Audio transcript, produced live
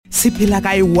Siphila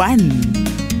Kayi One.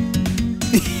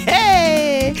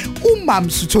 Hey,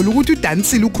 umamsi uthola ukuthi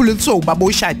udansile ukhuleliswa ubaba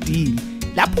oshadile.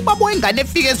 Lapho ubaba wengane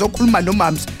efike ezokhuluma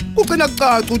nomamsi, kugcina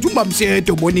kucaca ukuthi umamsi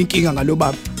yedwa ubona inkinga ngalo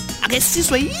baba. Ake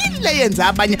siswe yini le yenza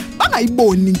abanye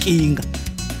bangayiboni inkinga.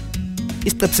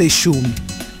 Isiqephu seshumi.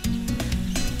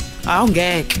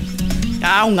 Awungeke.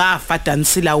 Awungafa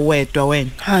dansila wedwa wena.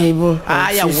 Hayibo.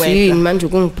 Haya wedwa. Manje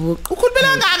kungibhuqa.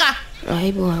 Ukhulumela ngaka?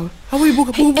 Hayibo hawo.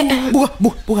 Awuyibuka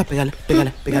buka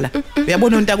bhekala.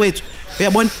 Uyabona untakwethu?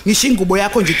 Uyabona ngisho ingubo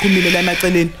yakho nje iqhumile la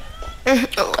emaceleni.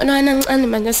 Nana ncane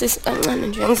manje sesikancane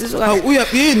nje ngizizwa kahle. Uya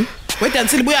yini?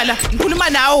 Wedansile buya la. Ngikhuluma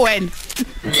nawe wena.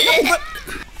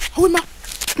 Awuma.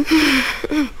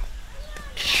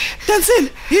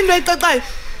 Dansile, yini lo ixaxayo?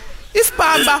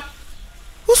 Isibamba.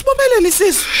 Usibopheleni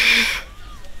isisu.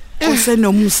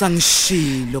 Usenomusa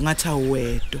ngishilo ngathi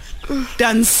awedwa.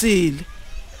 Dansile.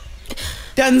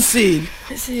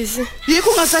 Sisi. Yikho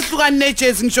ungasahlukani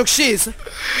nejezi ngisho kushisa.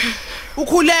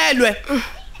 Ukhulelwe.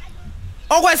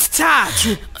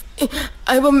 Okwesithathu.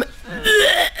 Ayibo.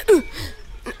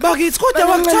 Bakithi kodwa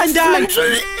wakuthandani?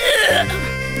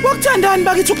 Wakuthandani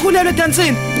bakithi ukhulelwe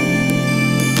Dansile?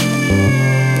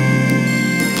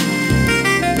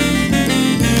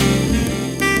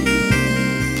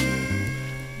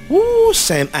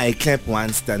 Shame I clap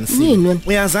once Dansile. Yini wena?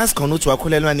 Uyazazi khona ukuthi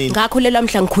wakhulelwa nini? Ngakhulelwa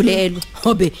mhla ngikhulelwe.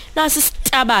 Hobe, nasi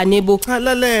isitabane bo.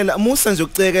 Lalela, musa nje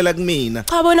ukucekela kumina.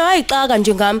 Cha bona wayixaka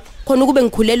nje ngami. Khona ukube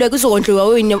ngikhulelwe kuzokondliwa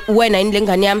wena yini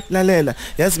lengane yami. Lalela,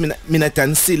 yazi mina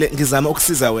Dansile ngizama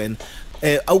ukusiza wena.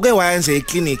 Awuke waya nje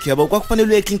eclinic yabo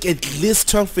kwakufanele eclinic at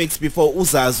least 12 weeks before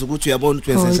uzazi ukuthi uyabona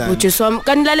ukuthi wenze njani. Ujesu wami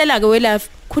kanilalela ke welafi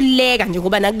khuleka nje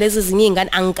ngoba nakulezi ezinye izingane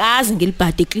angikazi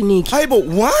ngilibhade eclinic. Hayibo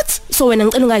what? So wena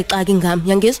ngicela ungayixaki ngami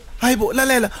yangizwa? Hayibo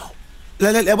lalela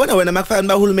yabona wena makufana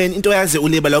bahulumeni into yazi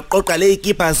uliba lokuqoqa le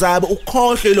ikipa zabo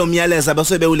ukhohle lo myalezo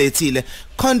abasobe ulethile.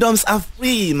 Condoms are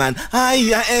free man.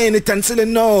 Hayi Dansile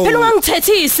no. Phela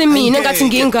ungangithethisi mina engathi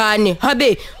ngingane.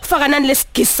 Habe ufaka nani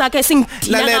lesigisi sakhe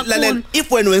singidila kakhulu. Lalela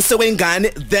if wena wensekwengane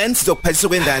then sizokuphathisa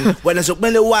kwengane. Wena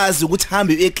zokumele wazi ukuthi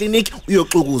hambe eclinic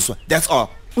uyoxukuswa. That's all.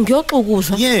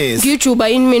 Ngiyoxukuswa? Yes. Ngijuba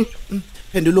yini mina?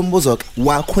 Phendula umbuzo ke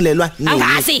wakhulelwa nini?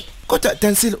 Angazi. Kodwa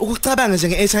Dansile ukucabanga nje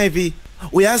ngeHIV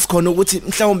uyazi khona ukuthi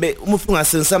mhlawumbe uma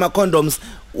ungasebenzisa ama condoms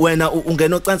wena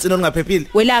ungena ocansini olungaphephile.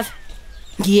 Welafi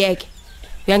ngiyeke.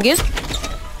 Uyangizwa?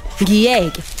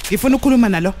 Ngiyeke. Ngifuna ukukhuluma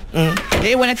nalo.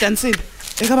 Hey wena Dansile,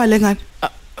 ekaba lengane.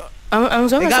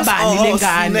 Angizonga ekabani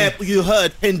lengane. You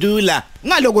heard Pendula.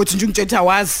 Ngalokuthi nje ungithetha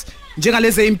wazi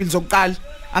njengalezi impilo zokuqala.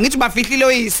 Angithi bafihlile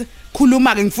oyise.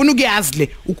 Khuluma ke ngifuna ukuyazi le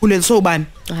ukhuleliswa ubani.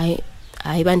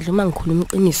 Hayi bandla uma ngikhuluma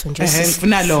iqiniso nje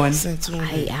ngifuna lona.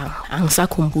 Hayi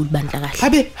angisakhumbuli bandla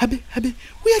kahle. Habe.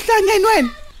 Uyahlanya yini wena?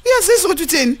 Uyazizwa ukuthi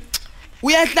uthini?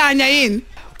 Uyahlanya yini?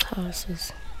 Cha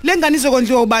sisi. Lengane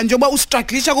izokondliwa ubani njengoba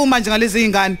ustrugglisha kumanje ngalezi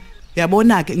izingane.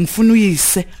 Yabona ke ngifuna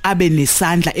uyise abe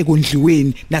nesandla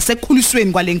ekondliweni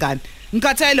nasekukhulisweni kwalengane.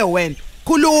 Ngikhathele wena.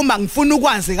 Khuluma ngifuna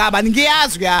ukwazi kabani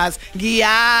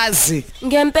ngiyazi.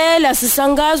 Ngempela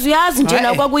sisangazi uyazi nje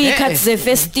na kwakuyikhathi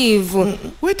zefestive.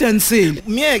 Wedansile.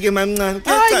 Miyeke mamncane.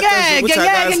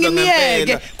 Ngeke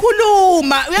ngimiyeke.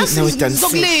 Khuluma uyazi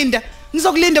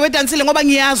ngizokulinda wedansile ngoba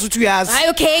ngiyazi ukuthi uyazi. Hayi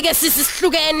okay ke sisi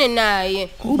sihlukene naye.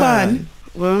 Ubani?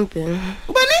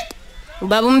 Ubani?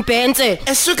 Ubaba umbhense.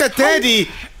 Esuka daddy.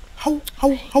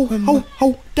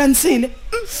 Hawu Dansile.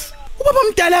 Ubaba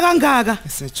mdala kangaka.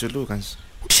 Esejuluka nje.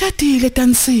 Ushadile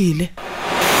Dansile.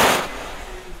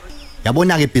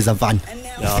 Yabona ke bhiza mfana.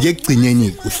 Ufike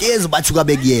egcineni uhlezi bathi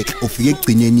kabekuyeke ufike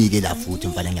egcineni ke la futhi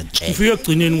mfana ngiyakutshela. Ufike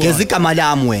egcineni ngoba. Ngeze igama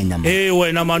lami wena man. Hey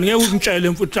wena man ngeke ungitshele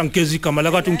mfuthi angigeza igama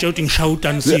la kade ungitshela ukuthi ngishaya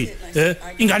uDansile.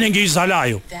 Ingane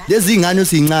engiyizalayo. Lezi ingane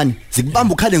usincane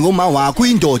zikubamba ukhale ngoma wakho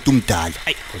uyindoda umdala.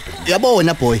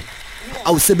 Uyabona boy.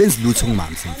 Awusebenzi lutho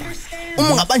ngumamsi mfana. Uma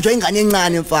ungabanjwa ingane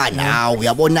encane mfana hawu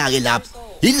uyabona ke lapha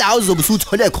ila uzobe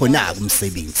usuthole khona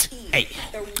umsebenzi. Hey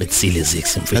qetsile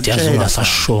ziksi mfethu yazonga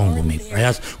sashongo mina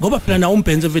ayazi ngoba phela na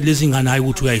umbhenze vele lezi ngane hayi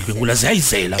ukuthi uyayidlwengula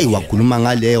ziyayizela. Hey wakhuluma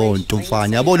ngaleyo nto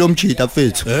mfana yabo lo mchitha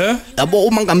mfethu. Yabo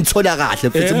uma ngamthola kahle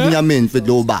mfethu ebunyameni mfethu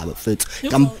lo baba mfethu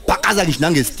ngambhakaza ngisho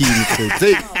nangesitini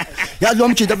mfethu. Yazi lo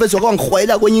mchitha mfethu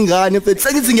wakwangihwela kwenye ingane mfethu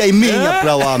sengithi ngiyayiminya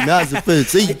bra wami yazi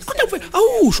mfethu. Hey kodwa mfethu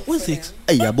awusho weziksi.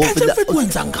 Hey yabo mfethu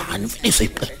wenza ngani mfethu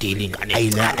iseqedile ingane.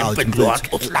 Ayila mfethu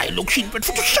wakho usilayo lokushini mfethu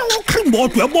futhi ushawa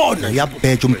ukhrimbodo uyabona.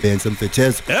 Uyabheja umbhense mfethu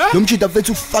yazi. Lo mchitha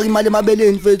mfethu ufaka imali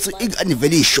emabeleni mfethu ingane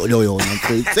vele isholo yona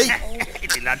mfethu.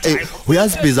 Hey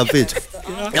uyazibhiza mfethu.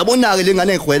 Yabona ke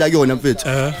lengane engihwela kuyona mfethu.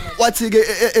 Wathi ke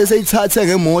eseyithathe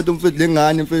ngemoto mfethu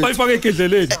lengane mfethu. Bayifake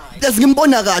ekhendleleni.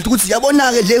 Ngibona kahle ukuthi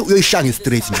yabona ke le uyoyishanga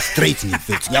straight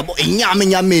mfethu. Yabo inyama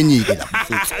enyameni ke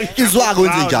lapha mfethu. Izwako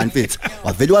wenze njani mfethu?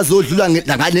 Wavela wazodlula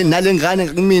nalengane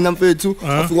kumina mfethu.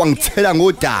 Afika wangithela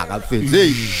ngodaka mfethu.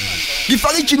 Hey.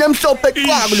 Ngifaka ijini emhlophe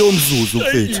eqwako lo mzuzu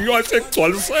mfethu.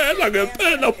 Ngiyasegcwalisela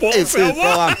ngempela boss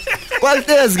yabo.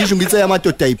 Kwaltezi ngisho ngithe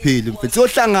amadoda ayipheli mfethu.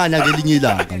 Siyohlangana ngelinye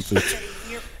ilanga mfethu.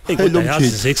 Hello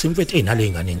mfethu sex mfethu enale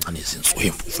ngane encane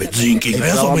ezinswempu mfethu zinkinga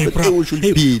yazoma ipra.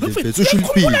 Ushulipile mfethu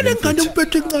ushulipile. Ngane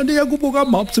mfethu encane yakubuka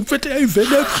maps mfethu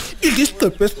ayivele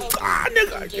ilisqephe esincane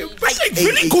kanje.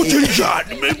 Ayivele ikhothe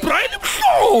njani meBrian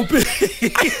mhlophe.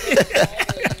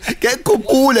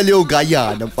 Ngekhuphula leyo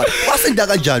ngayana mfana. Wasenda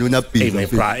kanjani wena Bheki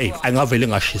meBrian angavele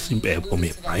ngashisa impepho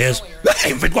meBrian yezo.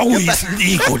 Hey mfethu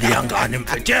kwakuyisiko liyangane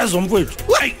mfethu yezo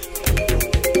mfethu. Hey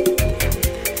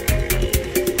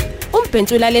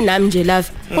Bhentsulale nami nje love.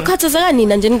 Ukhathazeka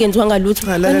nina nje ningenziwa ngalutho.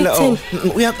 Lalela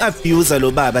uyakabuse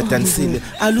lo baba Dansile.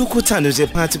 Alukho uthando nje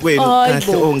phakathi kwenu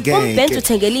kahle ongeke. Umbhenzu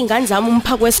uthengele ingane zami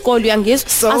umphako wesikole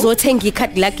uyangizwa. Azothenga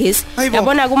ikhadi lagesi.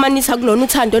 Yabona kumanisa kulona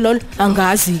uthando lolo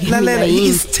angazi ke mina. Lalela he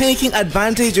is taking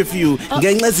advantage of you.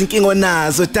 Ngenxa izinkingo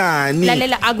onazo Dani.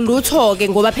 Lalela akulutho ke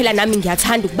ngoba phela nami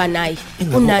ngiyathanda ukuba naye.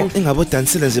 Unani? Ingabo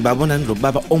Dansile nje babona lo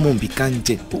baba omombi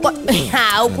kanje.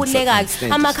 Ha ukuleka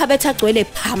amakhabethe agcwele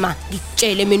phama.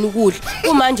 Ngikutshele mina ukudla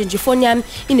manje nje ifoni yami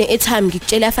ine airtime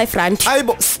ngikutshela 5 rand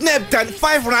hayibo snap dan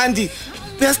 5 rand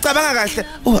uyasicabanga kahle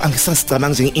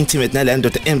angisasicabanga nje intimate nale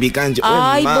ndoda embi kanje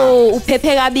hayibo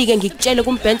uphephe kabi ke ngikutshele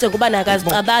kumbhenze kuba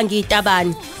nakazicabanga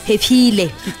izitabani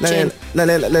phephile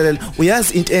lalela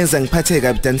uyazi into enza ngiphathe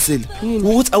kabi Dansile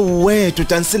ukuthi awethu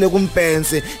Dansile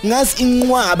kumbhenze ngazi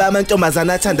inqwaba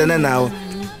amantombazana athandana nawe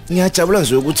ngiyajabula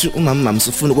nje ukuthi umama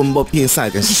usufuna ukumbophisa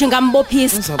ke ngisho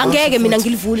ngambophisa angeke mina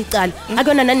ngilivula icala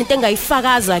akuyona nani into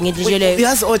engayifakaza nje leyo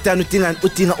uyazi odana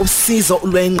udinga usizo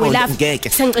lwengqondo ngeke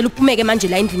sengicela uphumeke manje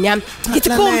la endlini yami ngithi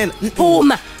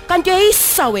phuma kanti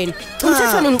uyisa wena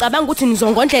umthethweni ngicabanga ukuthi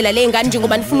nizongondlela le ngane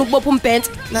njengoba nifuna ukubopha umbhenze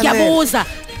ngiyabuza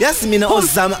yazi mina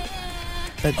ozama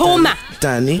phuma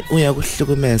Dani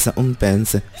uyakuhlukumeza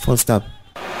umbhenze full stop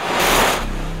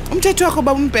umthetho wakho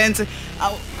baba umbhenze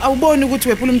awuboni ukuthi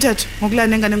wephula umthetho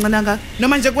ngokulana engane enqananga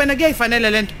noma nje kuwena kuyayifanela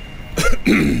lento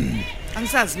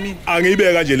angisazi mina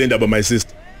angiyibeka nje le ndaba my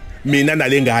sister mina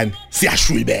nalengane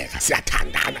siyashwibeka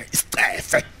siyathandana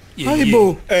isicefe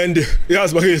hayibo and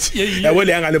yazi bakithi yabo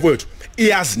le ngane mfowethu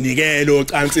iyazinikela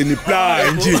ocansini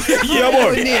plan nje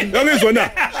uyabona yangizwa na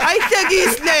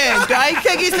ayihlekisi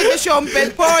lento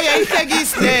eshompel phoya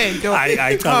ayihlekisi lento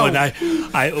hayi cha bona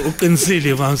hayi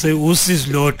uqinisile manje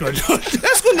usizi lodwa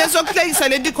lesikunde sokuhlekisa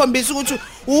lento ikhombisa ukuthi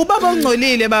ubaba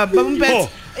ongcolile baba umphethe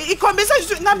ikhombisa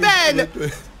ngempela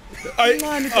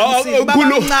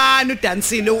Ncane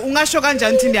udansile ungasho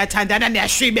kanjani ukuthi ndiyathandana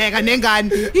niyashwibeka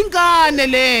nengane ingane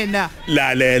lena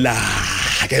lalela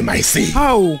ke mayisi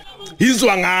hawu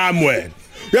izwa ngami wena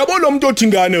uyabona umuntu othi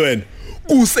ingane wena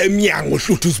kusemnyango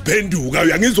hluthu usiphenduka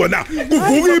uyangizwa na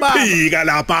kuvuka iphika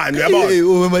lapha uyabona hey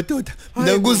madoda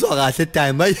mina ngikuzwa kahle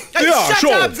time hayi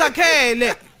shut up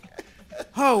zakhele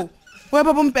hawu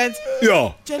webaba umbhenze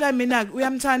tshela mina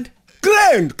uyamthanda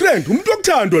Grand umuntu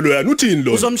okuthandwa lo yana uthini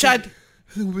lo uzomshada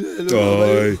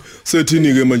hayi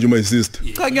sethini ke manje my sister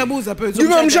cha ngiyabuza phezulu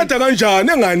ngimamshada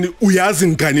kanjani engani uyazi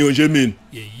ngiganiyo nje mina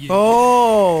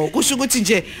kusho ukuthi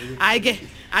nje ayike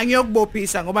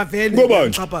angiyokubophisa ngoba vele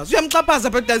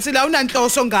uyamxhaphaza phela Dansile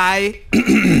awunanhloso ngaye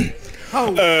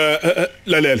hawu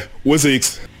lalela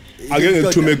wezix ake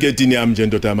ngithume egedini yami nje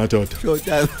ndoda yamadoda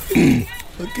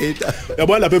okay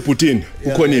yabo lapha ebhutini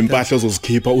kukhona impahla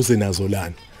ozozikhipha uze nazo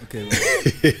lana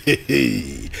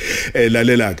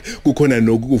lalela ke kukhona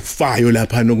nokufayo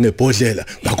lapha nokungebhodlela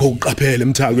ngakho uqaphele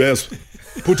mthako yeso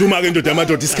phuthuma ke ndoda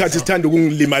yamadoda isikhathi sithanda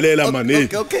ukungilimalela mani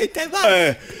okay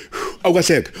tayibaba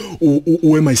awukahleka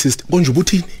uwe my sister konje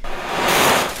ubuthini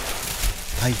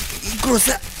hayi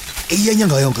ikrosa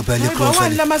iyenyanga yonke phela ikrosa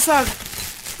wani lamasaka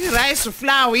irice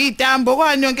flour itambo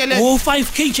kwani yonke le 5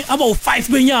 kg aba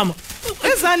u5 benyama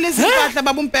ezani lezi impahla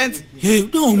baba umphenze hey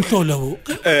ungumhlola wo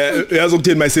yazi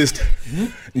ukuthini my sister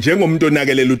njengomuntu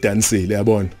onakelela udansile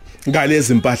yabona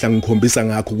ngalezi impahla ngikhombisa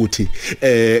ngakho ukuthi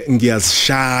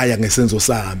ngiyazishaya ngesenzo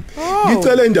sami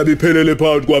ngicela indaba iphelele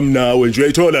phakathi kwami nawe nje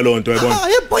uyayithola lonto yabona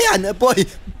boyana boy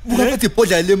buka futhi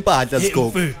ibhodla lempahla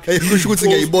Scope kusho ukuthi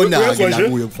ngiyayibona ke la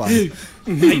kuye mfana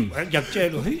hayi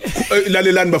ngiyakutshela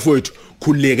lalelani bafowethu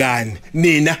khulekani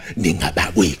nina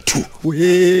ningabakwethu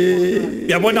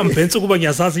yabona mbhensi kuba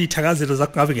ngiyazazi ithakazelo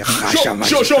zakho ngabe ngiyahasha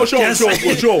manje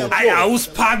sho hayi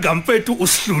awusiphanga mfethu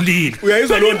usihlulile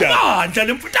uyayizwa lo ndaba ndla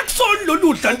lemfuta kusona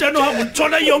lolu dlantana uhamba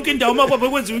uthola yonke indawo mababa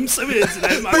kwenziwa imisebenzi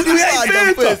la emali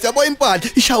uyayifetha yabo impahla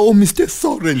ishawo Mr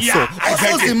Sorenso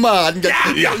asasimali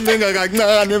ngencenga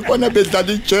kancane mfana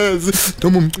bedlala ijazz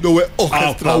noma umculo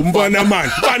weorchestra mfana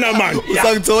manje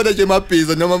usangithola nje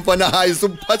mabhiza noma mfana hayi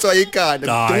suphathwa yikhanda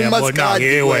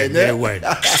umaskadi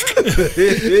wena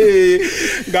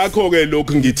ngakho ke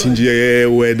lokhu ngithi nje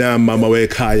wena mama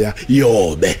wekhaya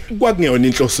yobe kwakungeyona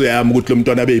inhloso yami ukuthi lo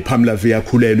mntwana beyiphamla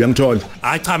viyakhulelwa uyangithola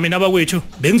hayi cha mina abakwethu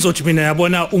bengizothi mina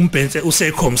yabona umbhense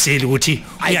usekhomsile ukuthi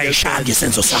uyayishaya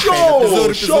isenzo sakhe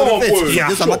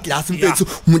amaglass mfethu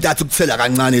umuntu athi ukuthela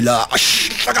kancane la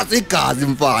hlakaza igazi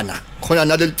mfana khona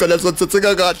naleli cala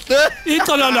sothetheka kahle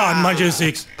icala lani manje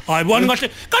 6 hayibona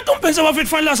kahle kanti umbhense bafethu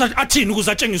fanele athini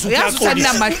ukuze atshengise ukuthi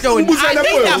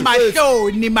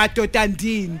ayinamahloni madoda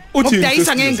ndini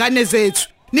ukudayisa ngezingane zethu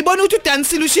nibona ukuthi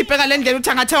udansile ushiphe kalendlela uthi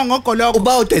angathenga ngogoloko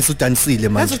uba udayisa udansile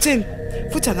manje yazi uthini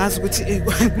futhi angazi ukuthi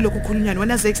kuloko khulunyana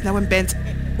wena Zex nawe Mbhense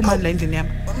uma la endlini yami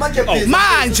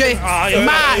manje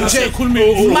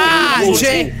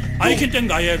ayikho into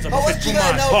engayenza bafethu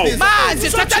manje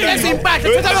thatha lezi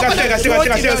impahla thatha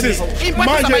impahla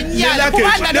zamanyala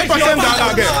kubanda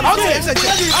lepasendala ke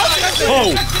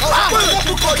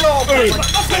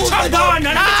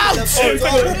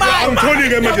angitholi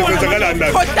ke manje kwenzakalani la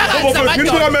ngoba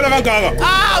ngifuna ukamela kangaka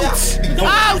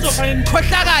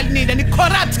khohlakali nina ni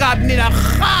corrupt kabi nina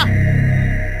ha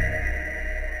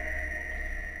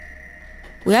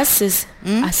uyasisi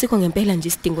asikho ngempela nje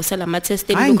isidingo salama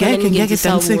test ngeke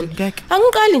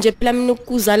angiqali nje phela mina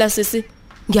ukuzala sisi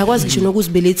ngiyakwazi ngisho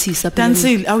nokuzibelethisa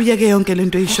Dansile awuyeke yonke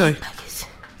lento oyishoyo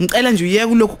ngicela nje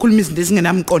uyeke lokho ukukhuluma izinto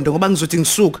ezingenamqondo ngoba ngizothi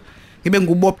ngisuka ngibe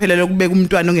ngubophelele ukubeka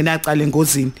umntwana ongenacala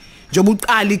engozini njengoba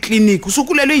uqala iclinic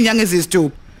usukulelwe inyanga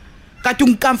ezisithupha kade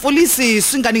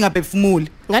ungikamfulisisa ingane ingaphefumuli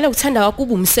ngale ukuthanda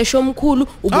kwakuba umsesho omkhulu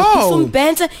ubuphisa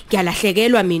umbhense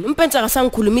ngiyalahlekelwa mina umbhense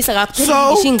akasangikhulumisa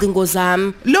kakuthela ngisho ingcingo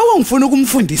zami lowo ngifuna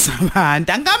ukumfundisa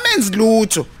abantu angamenzi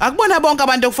lutho akubona bonke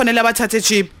abantu okufanele abathathe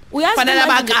chip fanele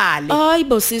abakale hayi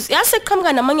bosisi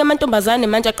yaseqhamuka namanye amantombazane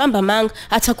manje aqamba amanga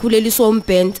athakhuleliswa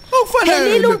umbhense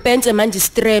phelile umbhense manje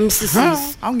stream sisi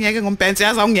awungiyeke ngombhense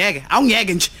yazi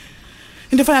awungiyeke nje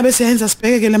into efana bese yenza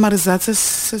sibhekeke le results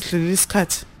sesidlulile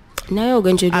isikhathi nayo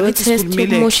ke nje lo test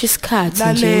ukumosha isikhathi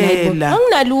nje nayibo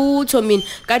anginalutho mina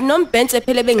kanti nombhense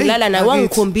phela bengilala naye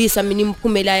wangikhombisa mina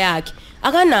imphumela yakhe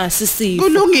akanasi isifo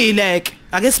kulungile ke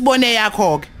ake sibone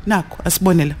yakho ke nakho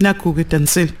asibonela nakho ke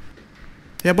Dansile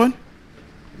yabona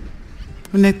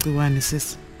unegciwane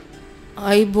sisi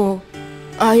hayibo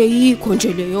ayikho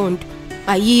nje leyo nto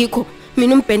ayikho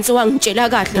mina umbhense wangitshela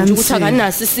kahle nje ukuthi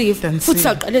akanasi isifo futhi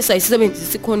aqale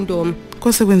sayisebenzisa ikhondom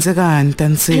kose kwenzekani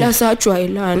Dansile la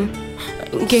sajwayelana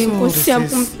ngenkosi yami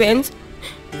umbhense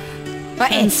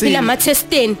phela ma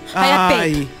testing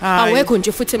ayabheka awekho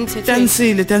nje futhi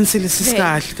emthethweni Dansile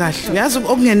sisikahle yazi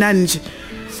okungenani nje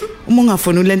uma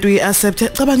ungafuna lento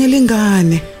uyiaccept cabangela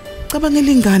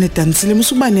ingane Dansile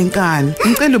musuba nenkani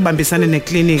ngicela ubambisane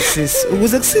neclinic sis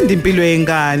ukuze kusinde impilo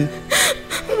yengane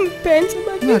umbhense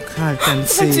ngakhala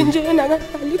Dansile bathi nje yena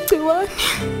akadali igciwane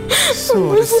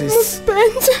sorry sis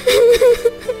umbhense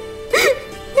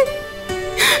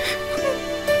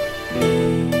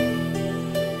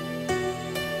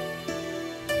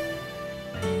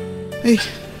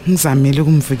ngizamile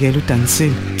ukumvikela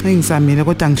uDansile ngizamile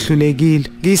kodwa ngihlulekile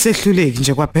ngisehluleki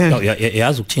nje kwaphela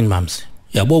yazi ukuthini mamsi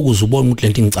yabo ukuze ubone ukuthi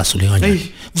lento ingicasule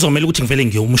kanjani kuzomela ukuthi ngivele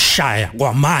ngiyomshaya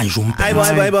kwamanje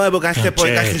umbhense hayibo kahle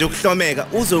boy kahle nje ukuhlomeka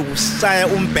uzokushaya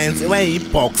umbhense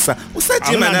wayeyiboxer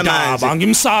usajima namanje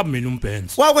angimsabi mina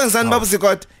umbhense wakwenzani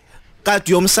babuzikode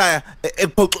kade uyomshaya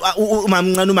ephoxa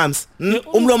umamncane umamsi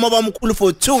umlomo wabamkhulu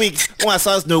for 2 weeks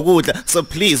ungasazi nokudla so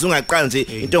please ungaqala nje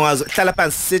into ongazo hlala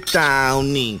phansi sit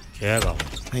down yeka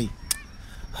hey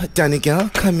Danny girl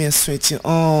come here sweetie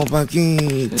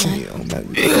bakithi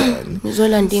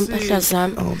ngizolanda impahla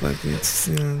zami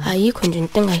bakithi ayikho nje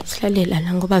into engayihlalela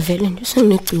la ngoba vele nje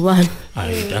senginegciwane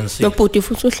hayi Dansile nobhuti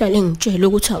futhi uhlale ngitshela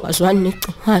ukuthi akazwani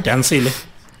negciwane Dansile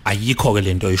ayikho ke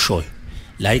lento oyishoyo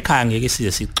la ekhaya ngeke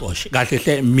size sixoxe kahle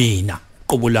hle mina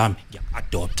qobo lami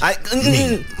ngiya-adopt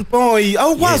boy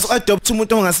awukwazi uadopt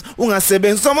umuntu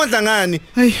ungasebenzi somondla ngani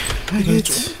hey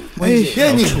akithi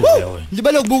yeni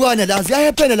libele ukubukana la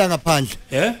ziyahephela la ngaphandle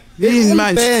yini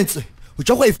manje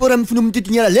Ujokwe iforum ufuna umuntu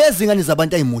itinyela lezi ngane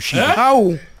zabantu ayimoshile.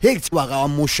 Hawu. Hey kuthiwa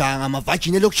akawamoshanga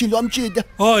amavagine lokushilo wamtshida.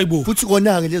 Hayibo. Futhi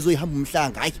kona ke lezo ihamba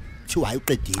umhlanga hayi kuthiwa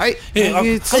hayiqedile.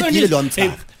 Hayi. Qedile lo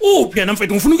mthaka. Uphi yena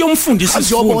mfethu ngifuna ukuyomfundisa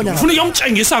isifundo. Ngiyobona. Ngifuna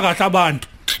ukuyomtshengisa kahle abantu.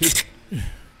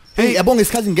 Hey yabonga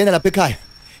isikhathi ngena lapha ekhaya.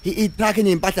 I-truck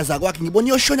neimpahla zakwakhe ngibona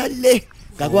iyoshona le.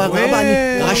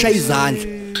 Ngakwabani ngashaya izandla.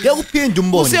 Ngeke uphinde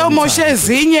umbone. Useyomosha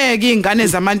ezinye ke izingane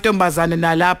zamantombazane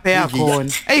nalapha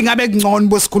yakhona. Ey ngabe kungcono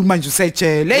bosikhuluma nje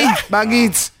usejele. Hey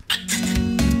bakithi.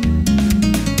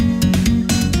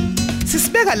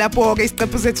 Sisibeka lapho ke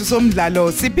isiqephu sethu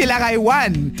somdlalo Siphila Kayi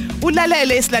One.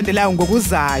 Ulalele isilandelayo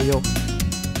ngokuzayo.